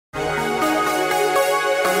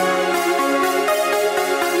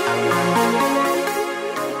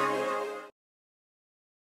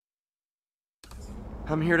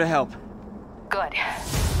I'm here to help. Good.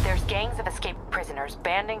 There's gangs of escaped prisoners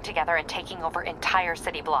banding together and taking over entire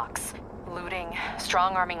city blocks. Looting,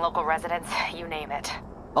 strong-arming local residents, you name it.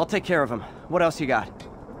 I'll take care of them. What else you got?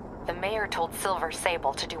 The mayor told Silver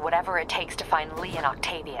Sable to do whatever it takes to find Lee and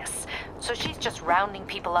Octavius. So she's just rounding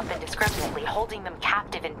people up indiscriminately, holding them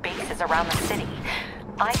captive in bases around the city.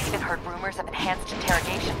 I've even heard rumors of enhanced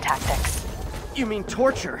interrogation tactics. You mean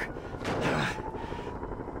torture?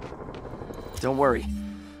 Don't worry.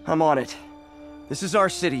 I'm on it. This is our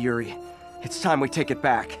city, Yuri. It's time we take it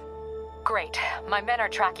back. Great. My men are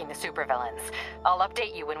tracking the supervillains. I'll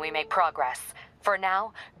update you when we make progress. For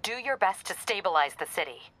now, do your best to stabilize the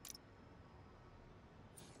city.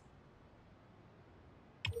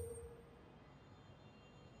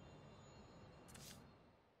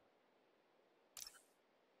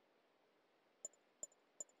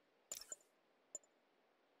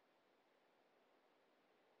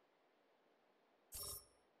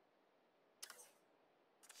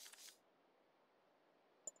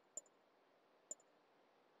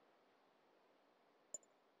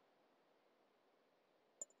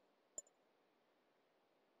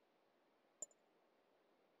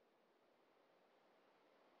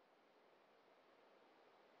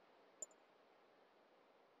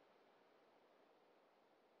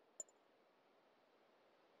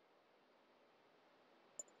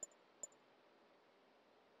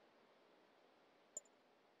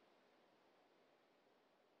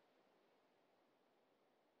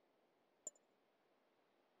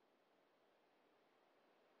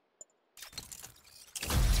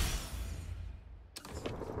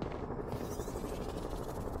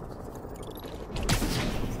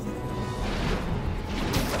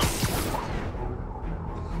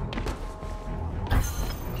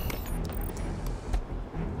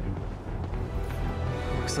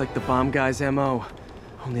 Looks like the bomb guy's MO.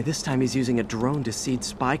 Only this time he's using a drone to seed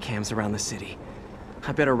spy cams around the city.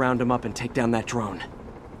 I better round him up and take down that drone.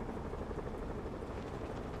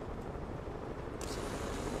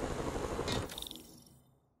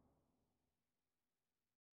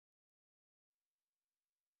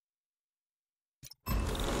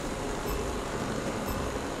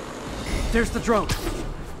 There's the drone.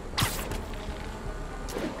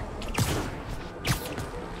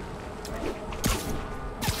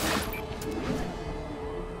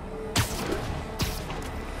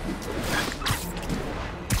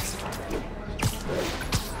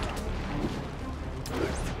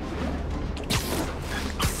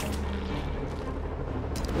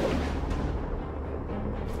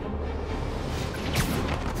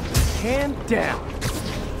 Hand down.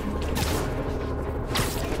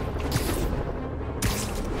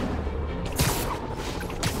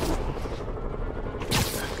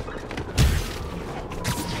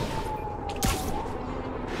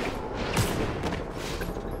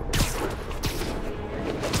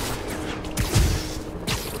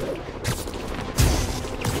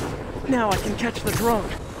 Now I can catch the drone.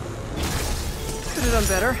 Could have done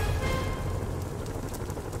better.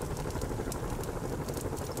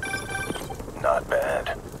 Not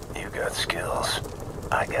bad. You got skills.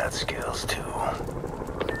 I got skills too. And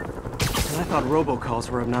I thought robocalls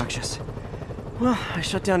were obnoxious. Well, I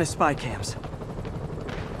shut down his spy cams.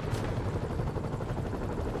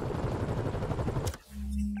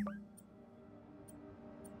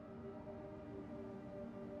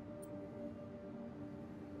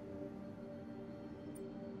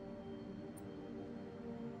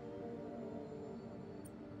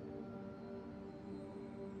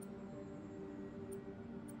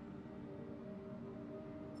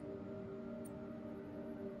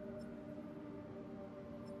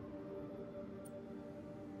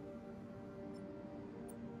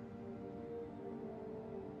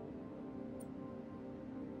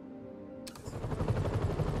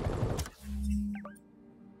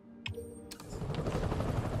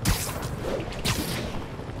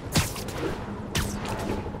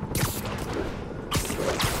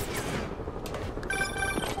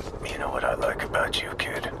 About you,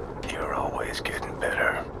 kid. You're always getting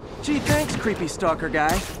better. Gee, thanks, creepy stalker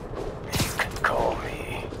guy. You can call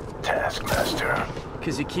me Taskmaster.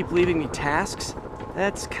 'Cause you keep leaving me tasks?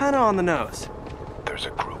 That's kinda on the nose. There's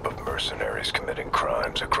a group of mercenaries committing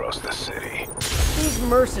crimes across the city. These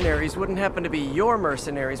mercenaries wouldn't happen to be your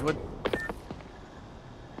mercenaries, would...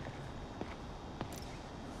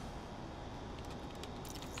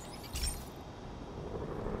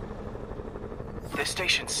 This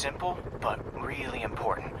station's simple, but really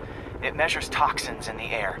important. It measures toxins in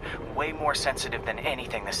the air, way more sensitive than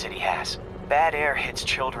anything the city has. Bad air hits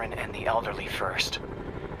children and the elderly first.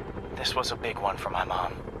 This was a big one for my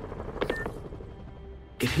mom.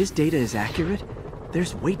 If his data is accurate,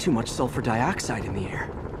 There's way too much sulfur dioxide in the air.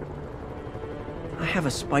 I have a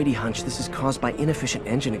Spidey hunch this is caused by inefficient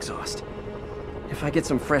engine exhaust. If I get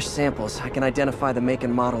some fresh samples, I can identify the make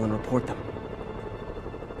and model and report them.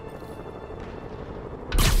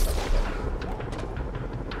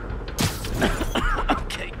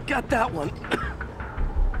 Okay, got that one.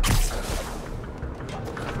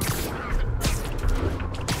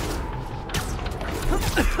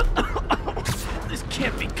 This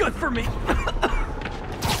can't be good for me.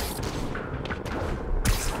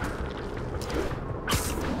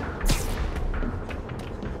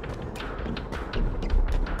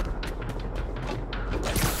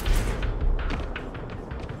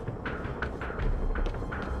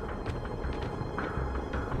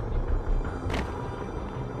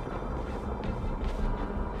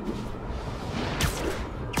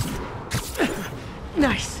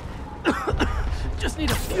 Nice. Just need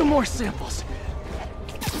a few more samples.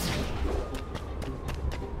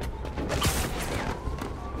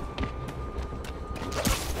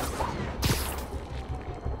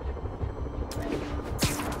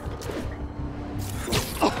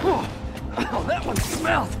 Oh, that one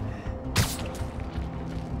smelled.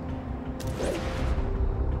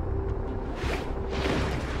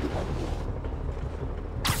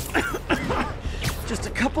 Just a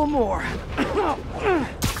couple more.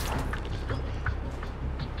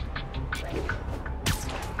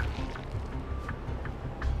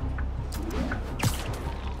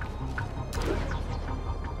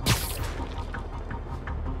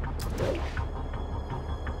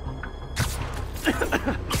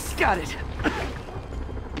 Got it.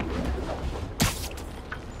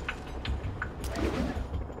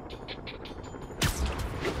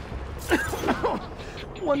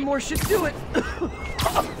 One more should do it.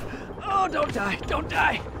 Oh, don't die, don't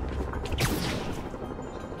die.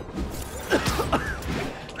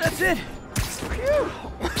 That's it. Phew.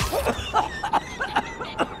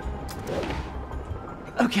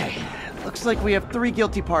 Okay, looks like we have 3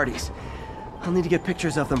 guilty parties. I'll need to get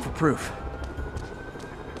pictures of them for proof.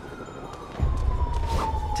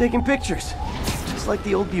 Taking pictures, just like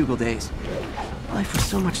the old Bugle days. Life was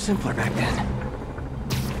so much simpler back then.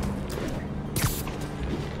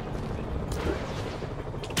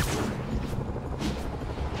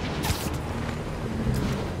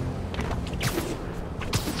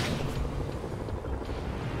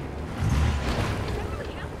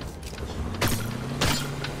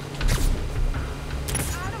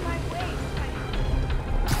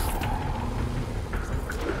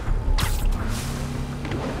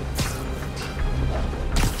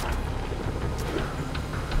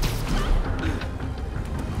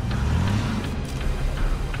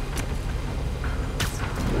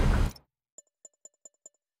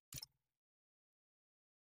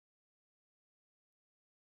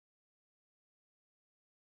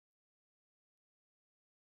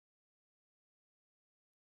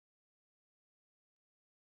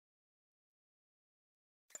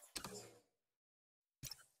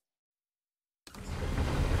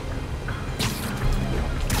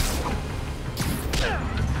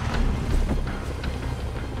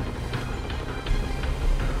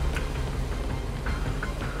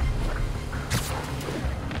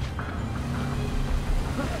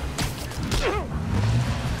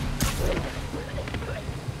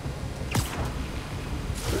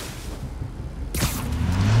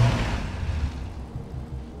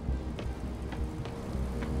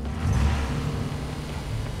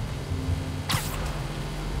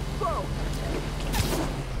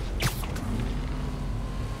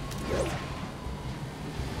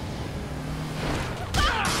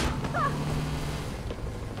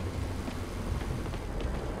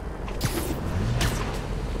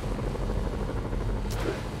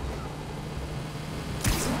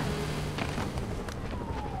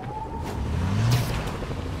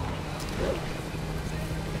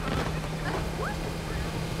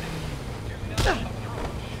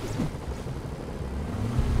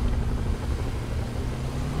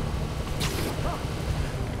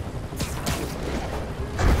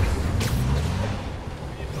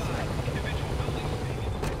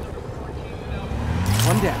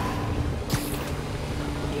 One down.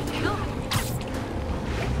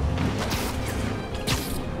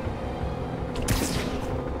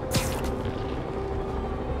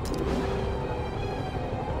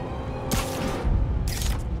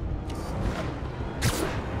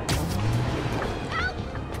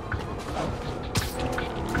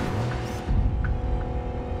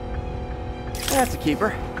 That's a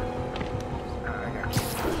keeper.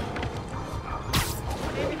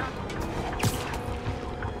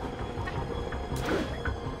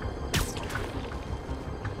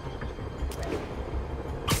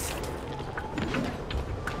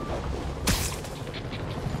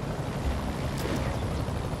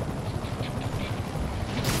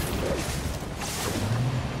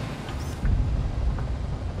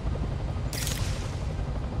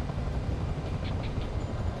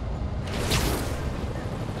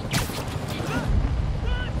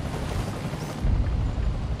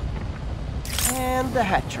 of the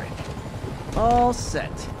hat trick. All set.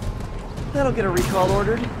 That'll get a recall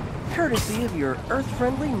ordered, courtesy of your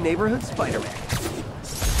Earth-friendly neighborhood Spider-Man.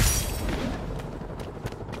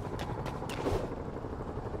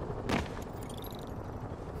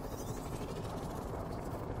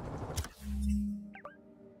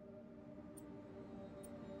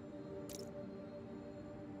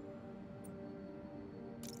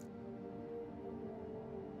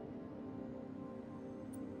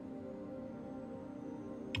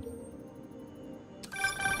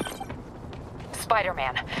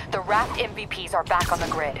 Spider-Man, the Raft MVPs are back on the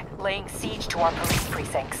grid, laying siege to our police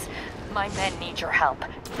precincts. My men need your help,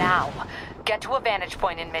 now. Get to a vantage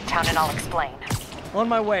point in Midtown and I'll explain. On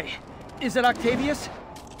my way. Is it Octavius?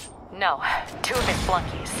 No, 2 of his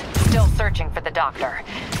flunkies. Still searching for the doctor.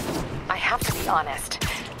 I have to be honest,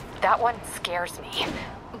 that one scares me.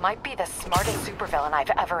 Might be the smartest supervillain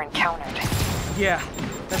I've ever encountered. Yeah,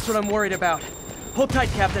 that's what I'm worried about. Hold tight,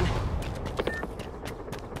 Captain.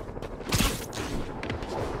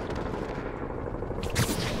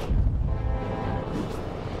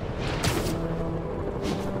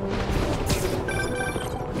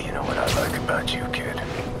 About you, kid.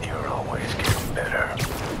 You're always getting better.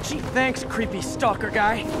 Gee, thanks, creepy stalker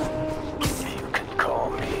guy. You can call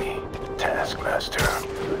me Taskmaster.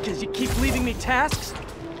 Because you keep leaving me tasks?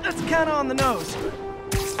 That's kinda on the nose.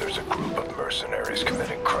 There's a group of mercenaries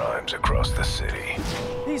committing crimes across the city.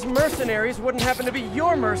 These mercenaries wouldn't happen to be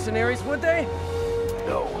your mercenaries, would they?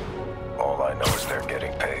 No. All I know is they're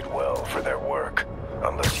getting paid well for their work.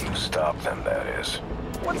 Unless you stop them, that is.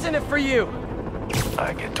 What's in it for you?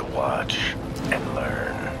 I get to watch and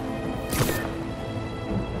learn.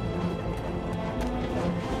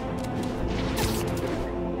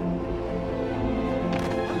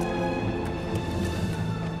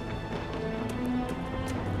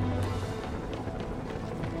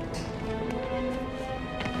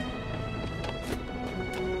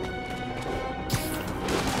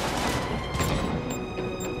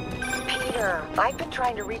 Peter, I've been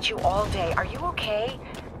trying to reach you all day. Are you okay?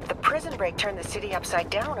 The prison break turned the city upside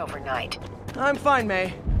down overnight. I'm fine,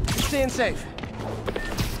 May. Staying safe.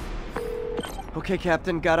 Okay,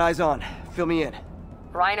 Captain, got eyes on. Fill me in.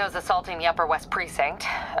 Rhino's assaulting the Upper West Precinct.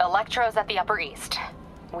 Electro's at the Upper East.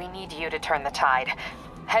 We need you to turn the tide.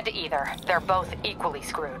 Head to either. They're both equally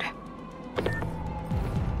screwed.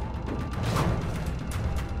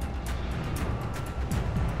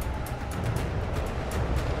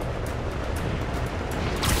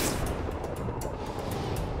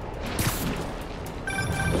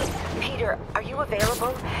 Peter, are you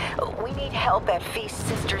available? We need help at Fisk's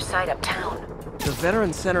sister site uptown. The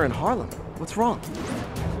Veterans Center in Harlem. What's wrong?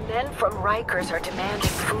 Men from Ryker's are demanding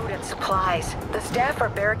food and supplies. The staff are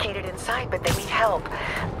barricaded inside, but they need help.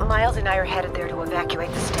 Miles and I are headed there to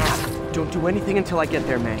evacuate the staff. Don't do anything until I get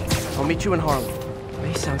there, May. I'll meet you in Harlem.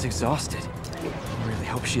 May sounds exhausted. I really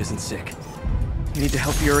hope she isn't sick. You need to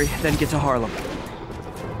help Yuri, then get to Harlem.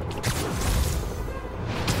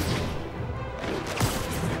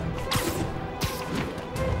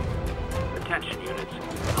 Attention units.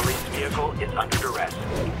 Police vehicle is under duress.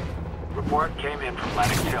 Report came in from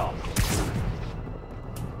Lenox Hill.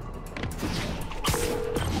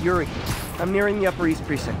 Yuri, I'm nearing the Upper East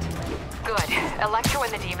Precinct. Good. Electro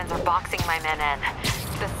and the demons are boxing my men in.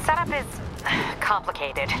 The setup is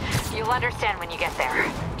complicated. You'll understand when you get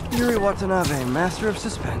there. Yuri Watanabe, master of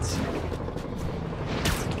suspense.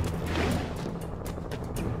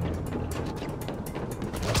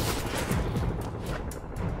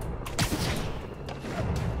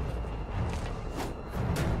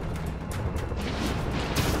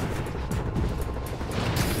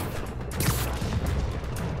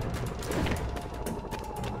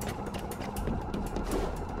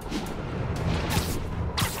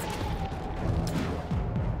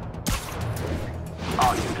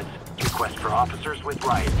 All units, request for officers with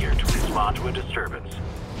riot gear to respond to a disturbance.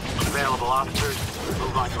 Available officers,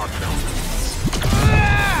 move on Yorkville.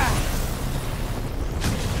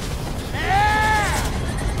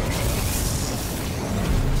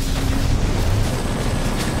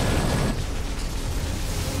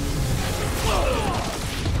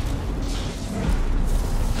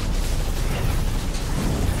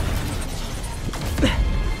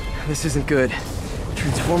 This isn't good.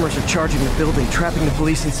 Transformers are charging the building, trapping the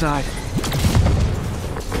police inside.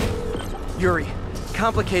 Yuri,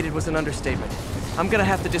 complicated was an understatement. I'm gonna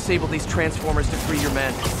have to disable these transformers to free your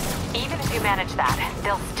men. Even if you manage that,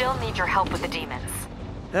 they'll still need your help with the demons.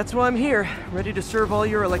 That's why I'm here, ready to serve all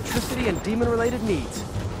your electricity and demon-related needs.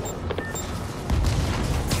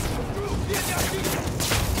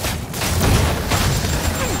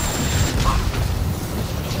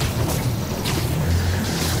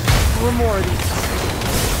 more of these.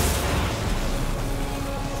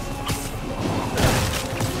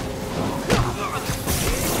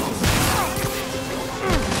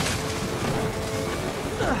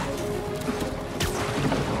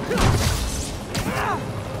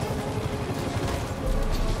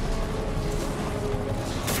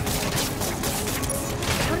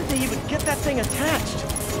 How did they even get that thing attached?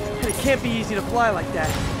 And it can't be easy to fly like that.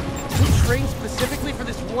 Who trained specifically for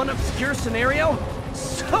this one obscure scenario?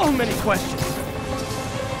 So many questions.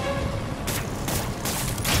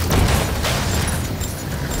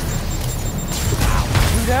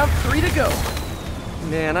 Two down, 3 to go.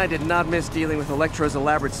 Man, I did not miss dealing with Electro's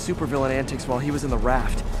elaborate supervillain antics while he was in the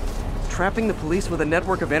Raft. Trapping the police with a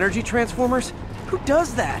network of energy transformers? Who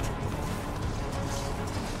does that?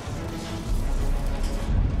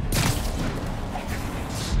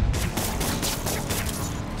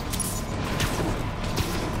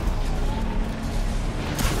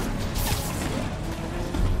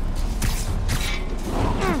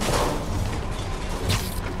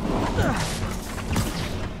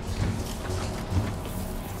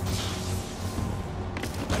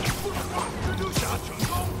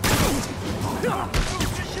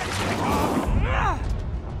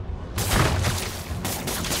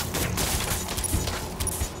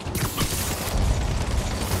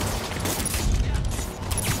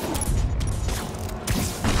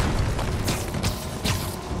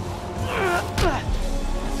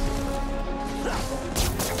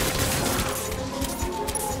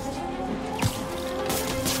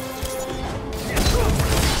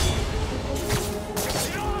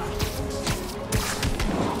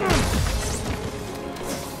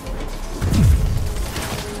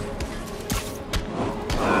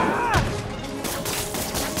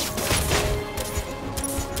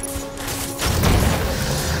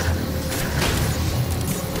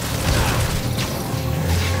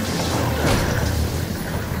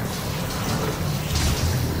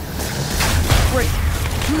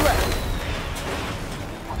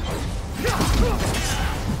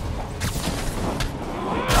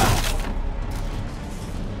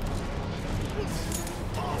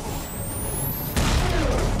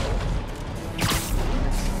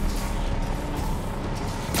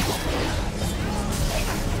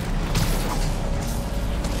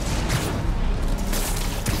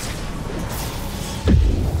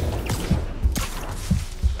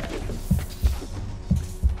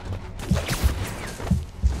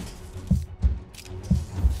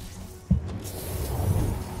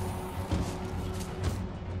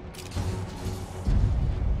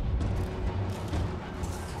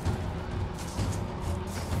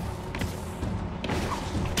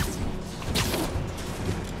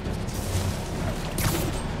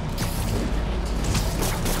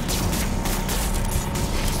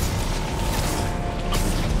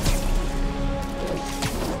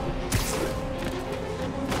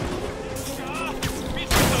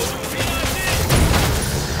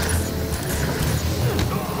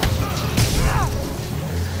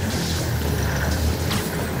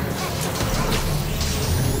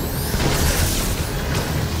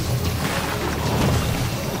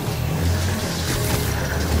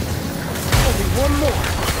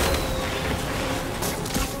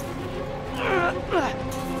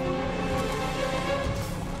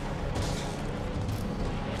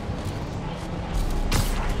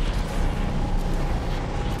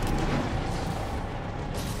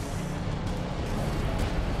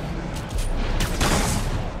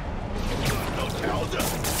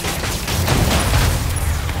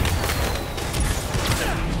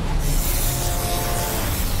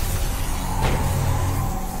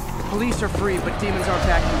 Police are free, but demons aren't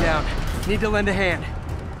backing down. Need to lend a hand.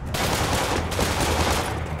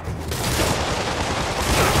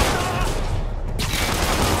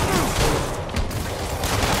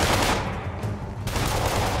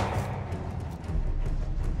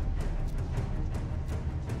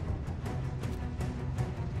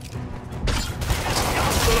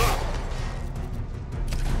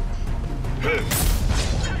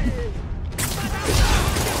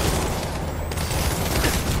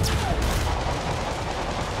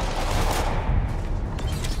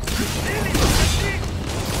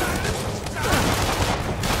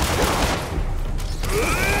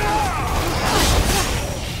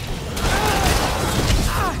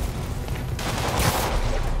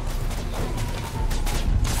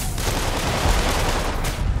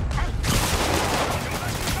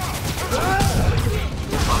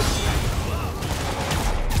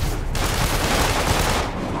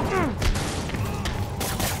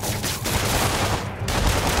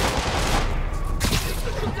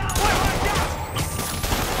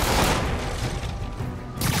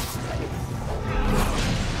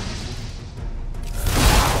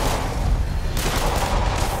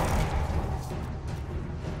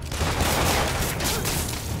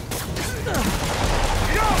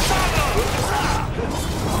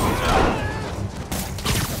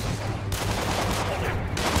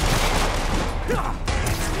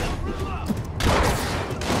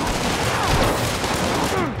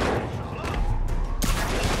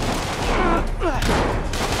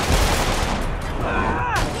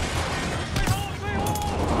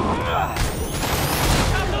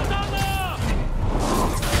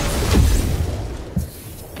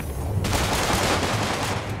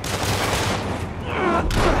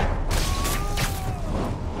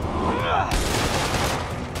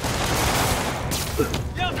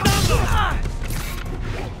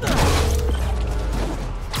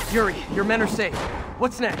 men are safe.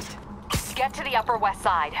 What's next? Get to the Upper West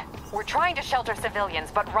Side. We're trying to shelter civilians,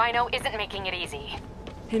 but Rhino isn't making it easy.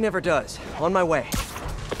 He never does. On my way.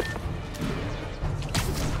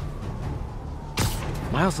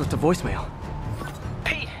 Miles left a voicemail.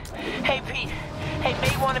 Pete! Hey, Pete! Hey,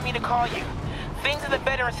 May wanted me to call you. Things at the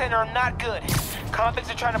Veteran Center are not good. Convicts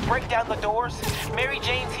are trying to break down the doors. Mary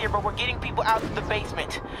Jane's here, but we're getting people out of the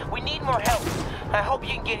basement. We need more help. I hope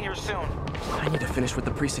you can get here soon. I need to finish with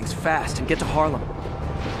the precincts fast and get to Harlem.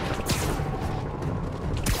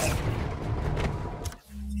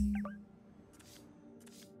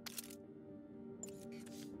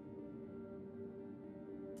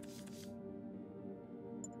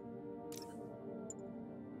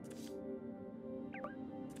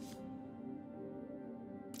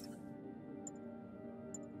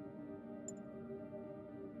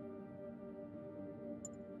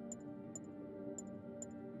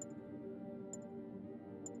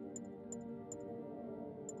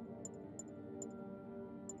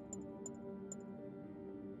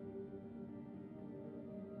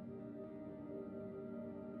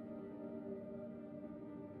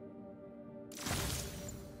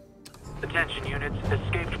 Attention units,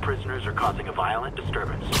 escaped prisoners are causing a violent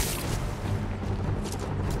disturbance.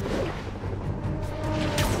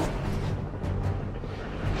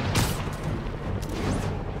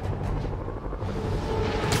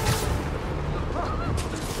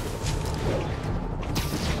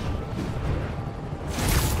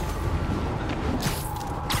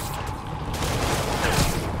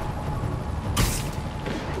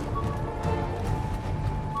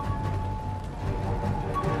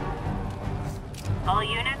 All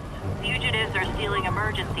units, fugitives are stealing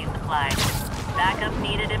emergency supplies. Backup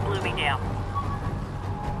needed in Bloomingdale.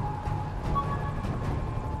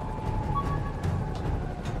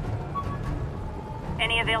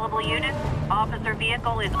 Any available units? Officer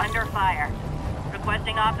vehicle is under fire.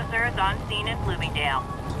 Requesting officers on scene in Bloomingdale.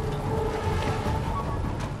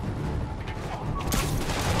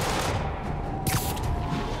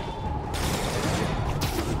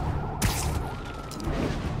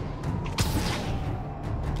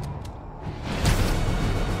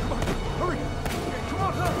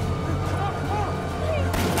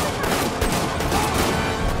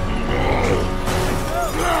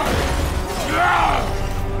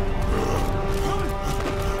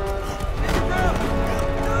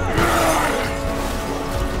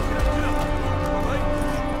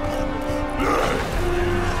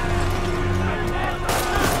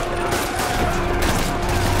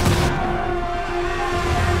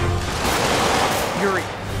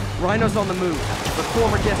 Rhino's on the move. The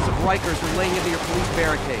former guests of Ryker's are laying into your police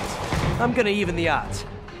barricades. I'm gonna even the odds.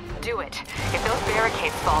 Do it. If those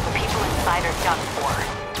barricades fall, the people inside are done for.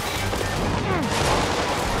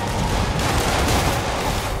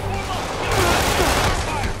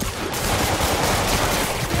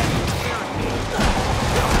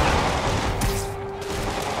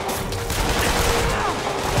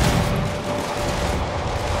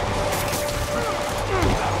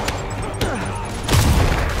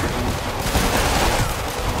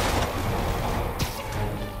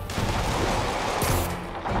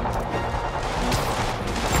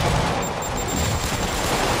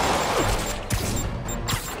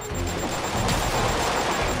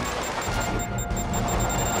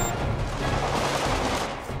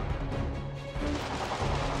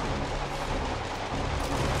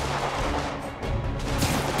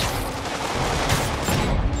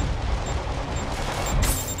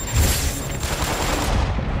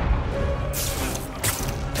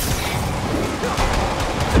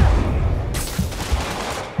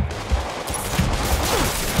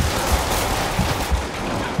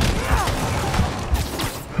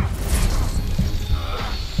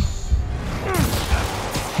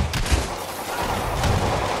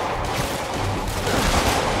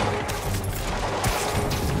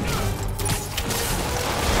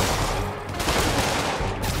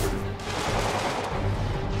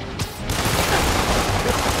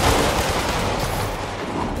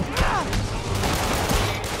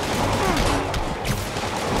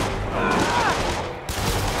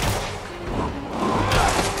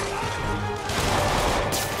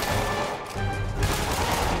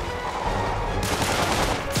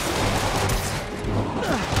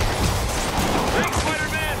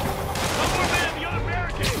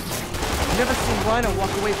 Rhino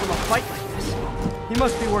walk away from a fight like this. He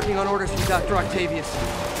must be working on orders from Dr. Octavius,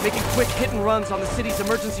 making quick hit and runs on the city's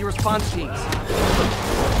emergency response teams.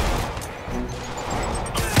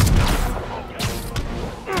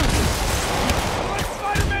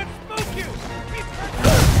 Spider-Man, smoke you!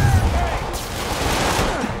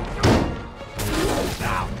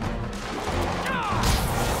 Now!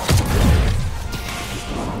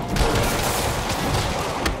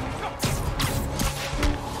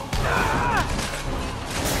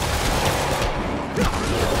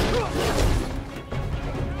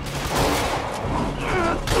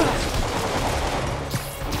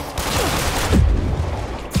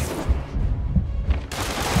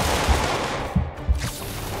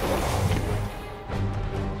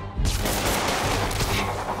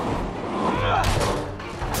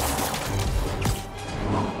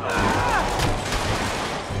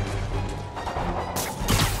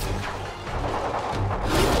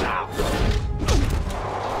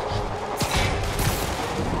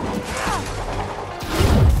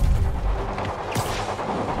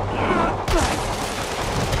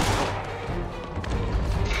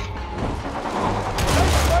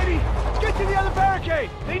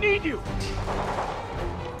 They need you!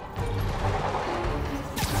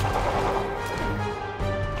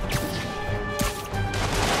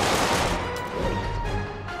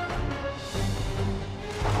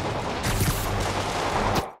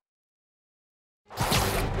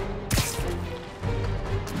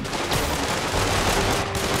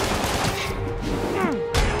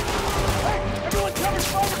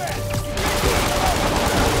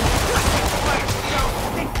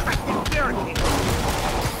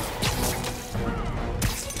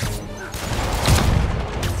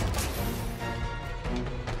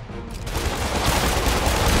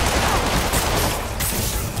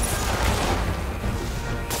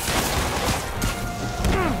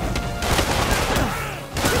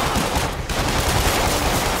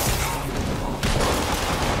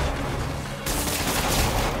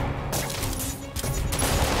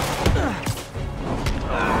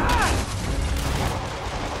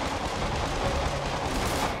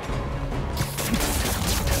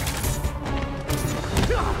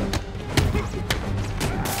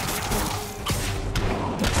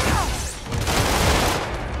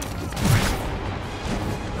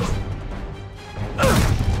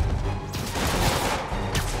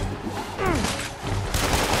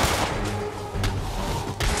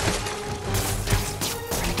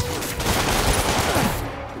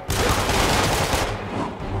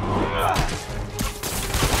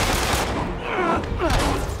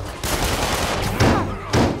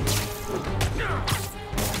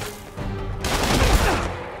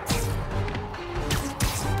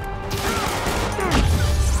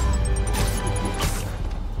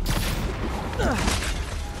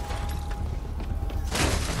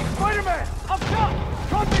 Spider-Man! Up top!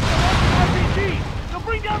 Convicts are launching RPGs! They'll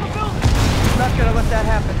bring down the building! Not gonna let that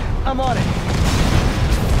happen. I'm on it.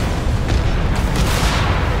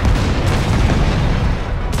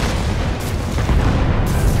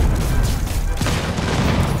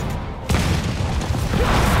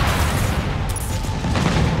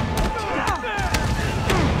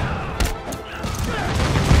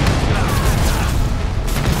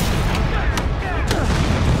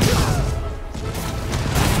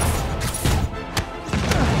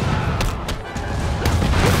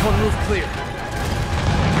 Clear.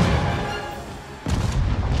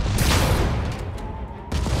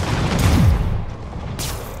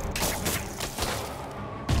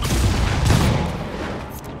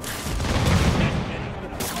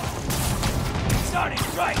 Starting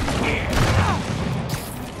right here!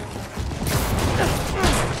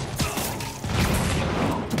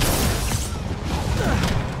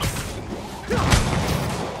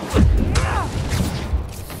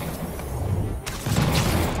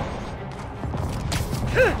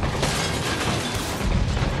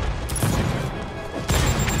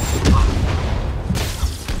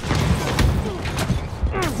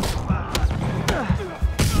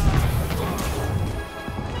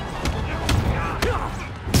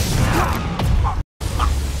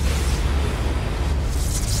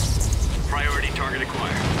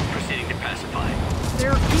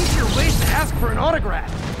 There are easier ways to ask for an autograph.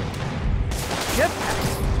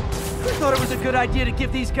 Jetpacks? Who thought it was a good idea to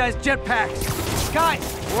give these guys jetpacks? Guys,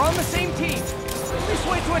 we're on the same team. This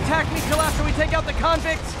way to attack me till after we take out the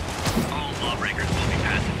convicts. All lawbreakers will be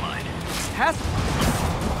pacified.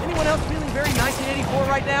 Pacified? Anyone else feeling very 1984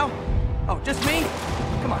 right now? Oh, just me?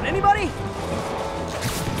 Come on, anybody?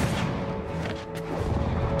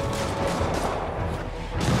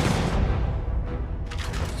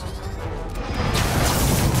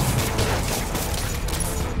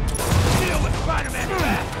 Spider-Man's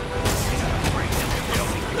back!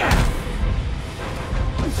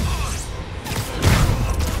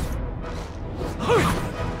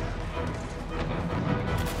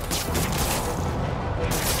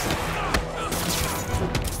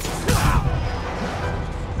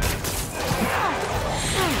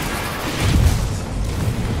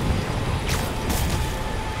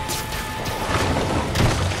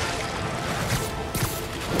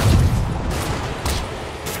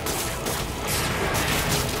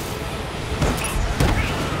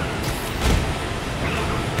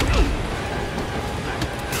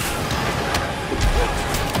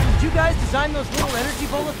 Design those little energy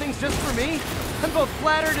bullet things just for me? I'm both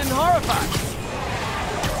flattered and horrified.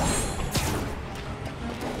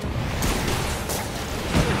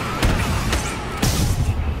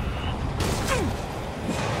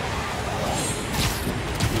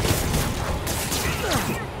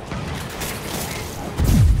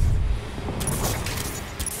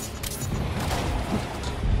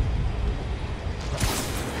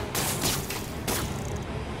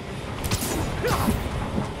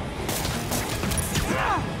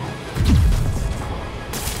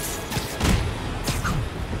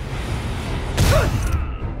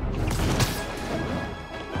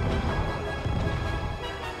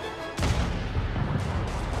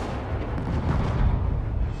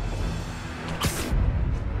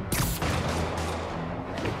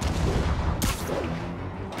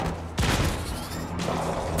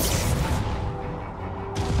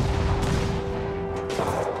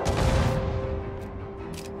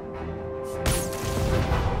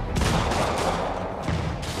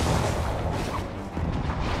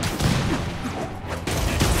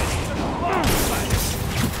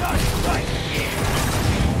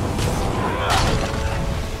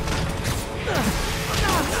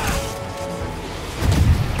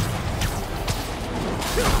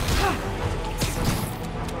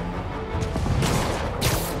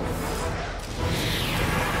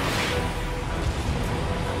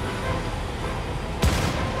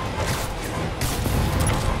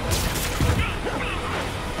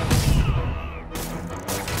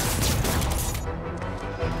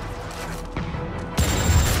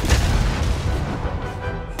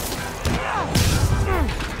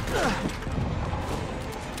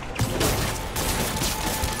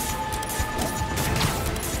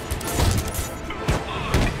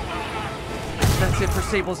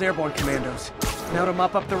 Sable's airborne commandos. Now to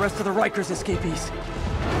mop up the rest of the Ryker's escapees.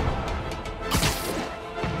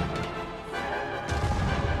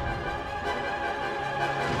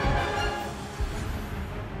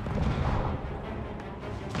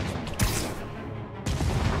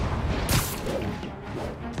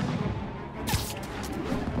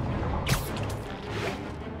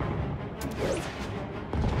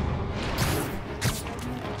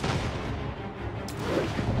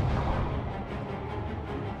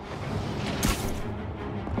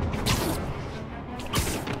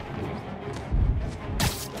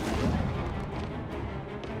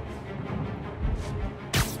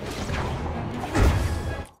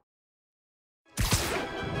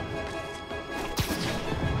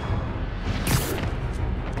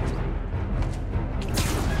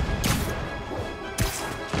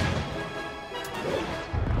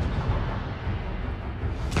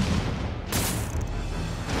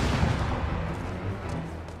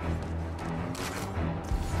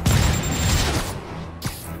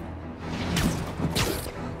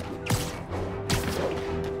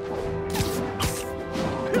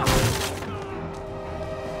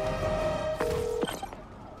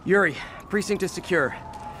 Yuri, precinct is secure.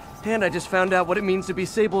 And I just found out what it means to be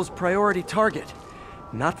Sable's priority target.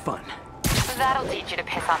 Not fun. That'll teach you to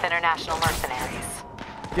piss off international mercenaries.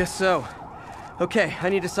 Guess so. Okay, I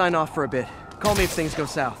need to sign off for a bit. Call me if things go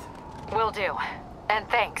south. Will do. And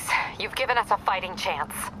thanks. You've given us a fighting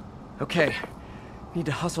chance. Okay. Need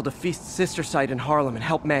to hustle to Fisk's sister site in Harlem and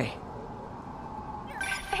help May.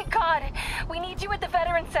 Thank God. We need you at the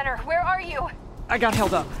Veteran Center. Where are you? I got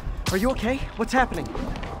held up. Are you okay? What's happening?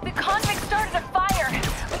 The convicts started a fire.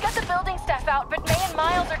 We got the building staff out, but May and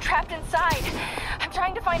Miles are trapped inside. I'm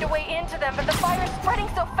trying to find a way into them, but the fire's spreading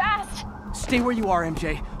so fast. Stay where you are,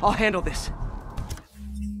 MJ. I'll handle this.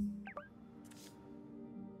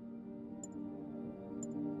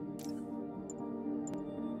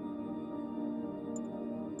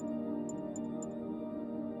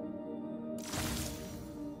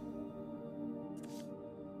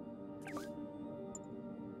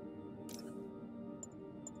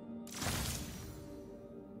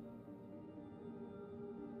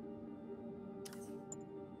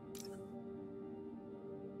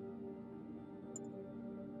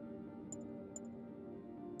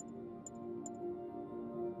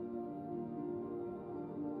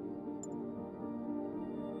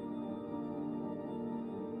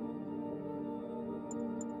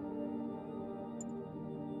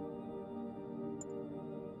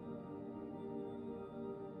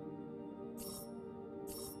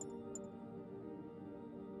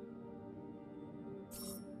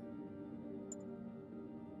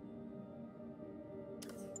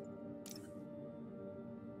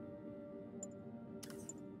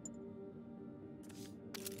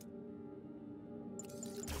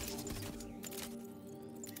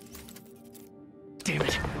 Damn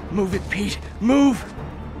it. Move it, Pete. Move!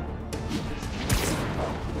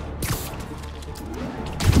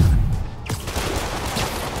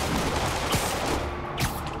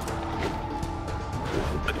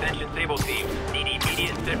 Attention Sable team. Need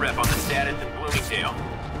immediate sit-rep on the status in Bloomingdale.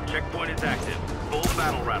 Checkpoint is active. Full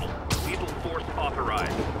battle rattle. Lethal force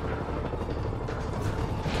authorized.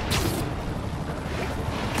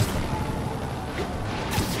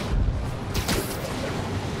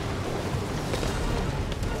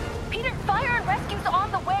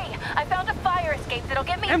 That'll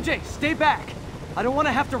get me. MJ, stay back! I don't want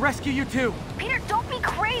to have to rescue you too. Peter, don't be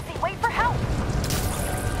crazy. Wait for help.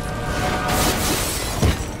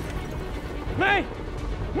 May!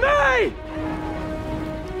 May!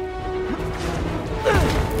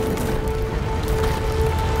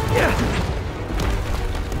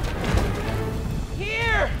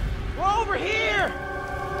 Here! We're over here!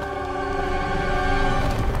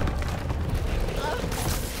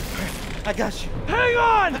 I got you. Hang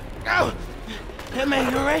on! Ow! Hey,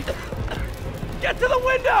 man, you alright? Get to the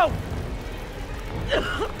window!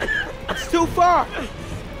 It's too far!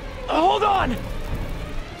 Hold on!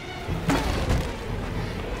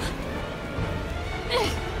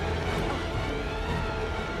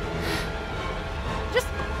 Just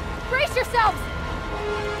brace yourselves!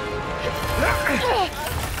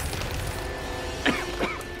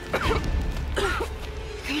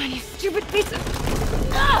 Come on, you stupid piece of...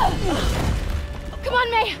 Come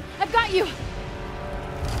on, May! I've got you!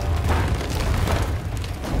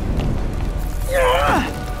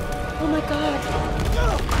 Oh my God!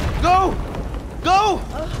 Go! Go!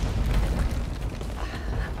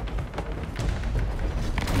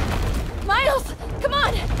 Miles! Come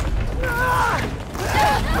on!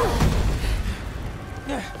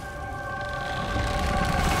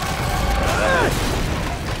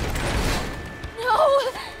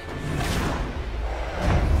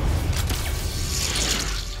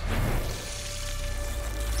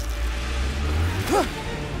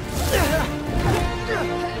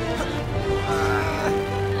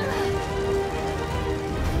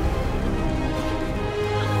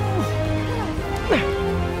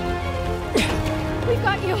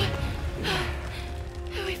 got you.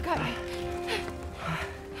 We've got you.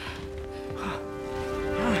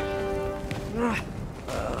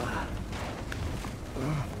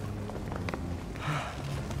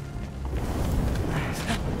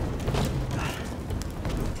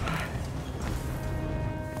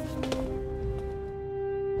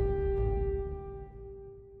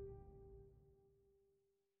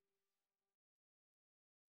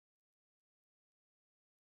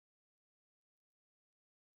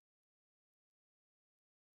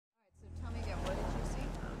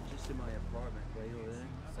 Just in my apartment, way over there,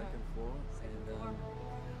 second floor, and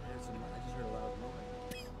I just heard a loud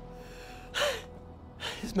noise.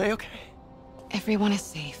 Is May okay? Everyone is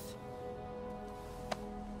safe.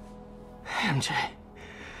 MJ,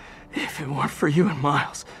 if it weren't for you and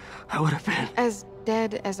Miles, I would have been... As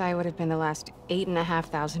dead as I would have been the last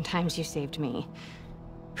 8,500 times you saved me.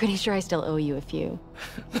 Pretty sure I still owe you a few.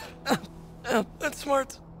 That's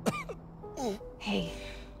smart. Hey.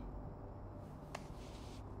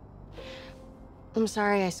 I'm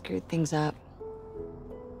sorry I screwed things up.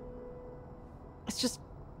 It's just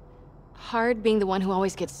hard being the one who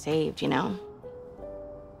always gets saved, you know?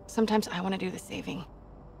 Sometimes I want to do the saving.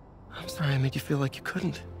 I'm sorry I made you feel like you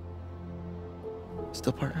couldn't.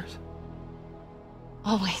 Still partners?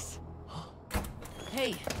 Always.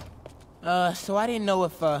 Hey. So I didn't know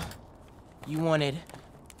if, you wanted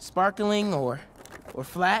sparkling or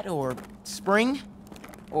flat or spring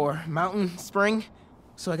or mountain spring.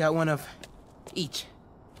 So I got one of each.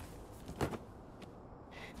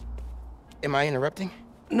 Am I interrupting?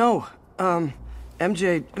 No.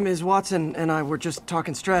 MJ, Ms. Watson, and I were just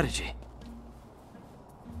talking strategy.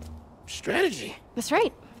 Strategy? That's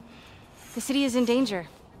right. The city is in danger.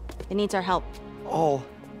 It needs our help. All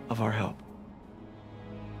of our help.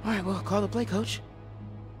 All right, well, call the play, Coach.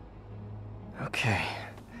 Okay.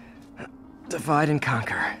 Divide and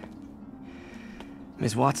conquer.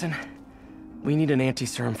 Ms. Watson, we need an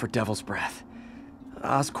anti-serum for Devil's Breath.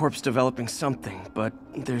 Oscorp's developing something, but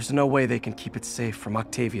there's no way they can keep it safe from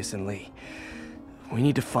Octavius and Lee. We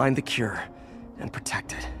need to find the cure and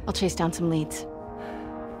protect it. I'll chase down some leads.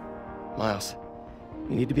 Miles,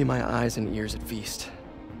 you need to be my eyes and ears at Feast.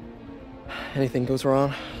 Anything goes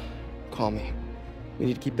wrong, call me. We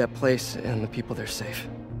need to keep that place and the people there safe.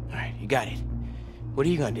 All right, you got it. What are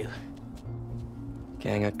you gonna do?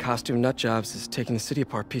 Gang of costume nutjobs is taking the city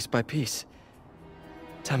apart piece by piece.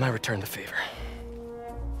 Time I return the favor.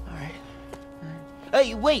 All right.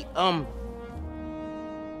 Hey, wait, how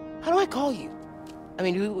do I call you? I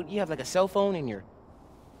mean, you have like a cell phone in your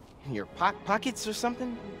pockets or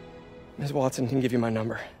something? Ms. Watson can give you my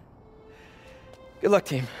number. Good luck,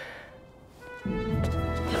 team.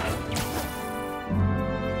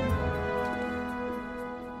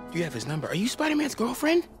 You have his number. Are you Spider-Man's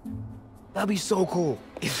girlfriend? That'd be so cool.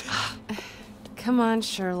 Come on,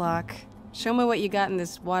 Sherlock. Show me what you got in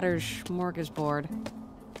this water smorgasbord.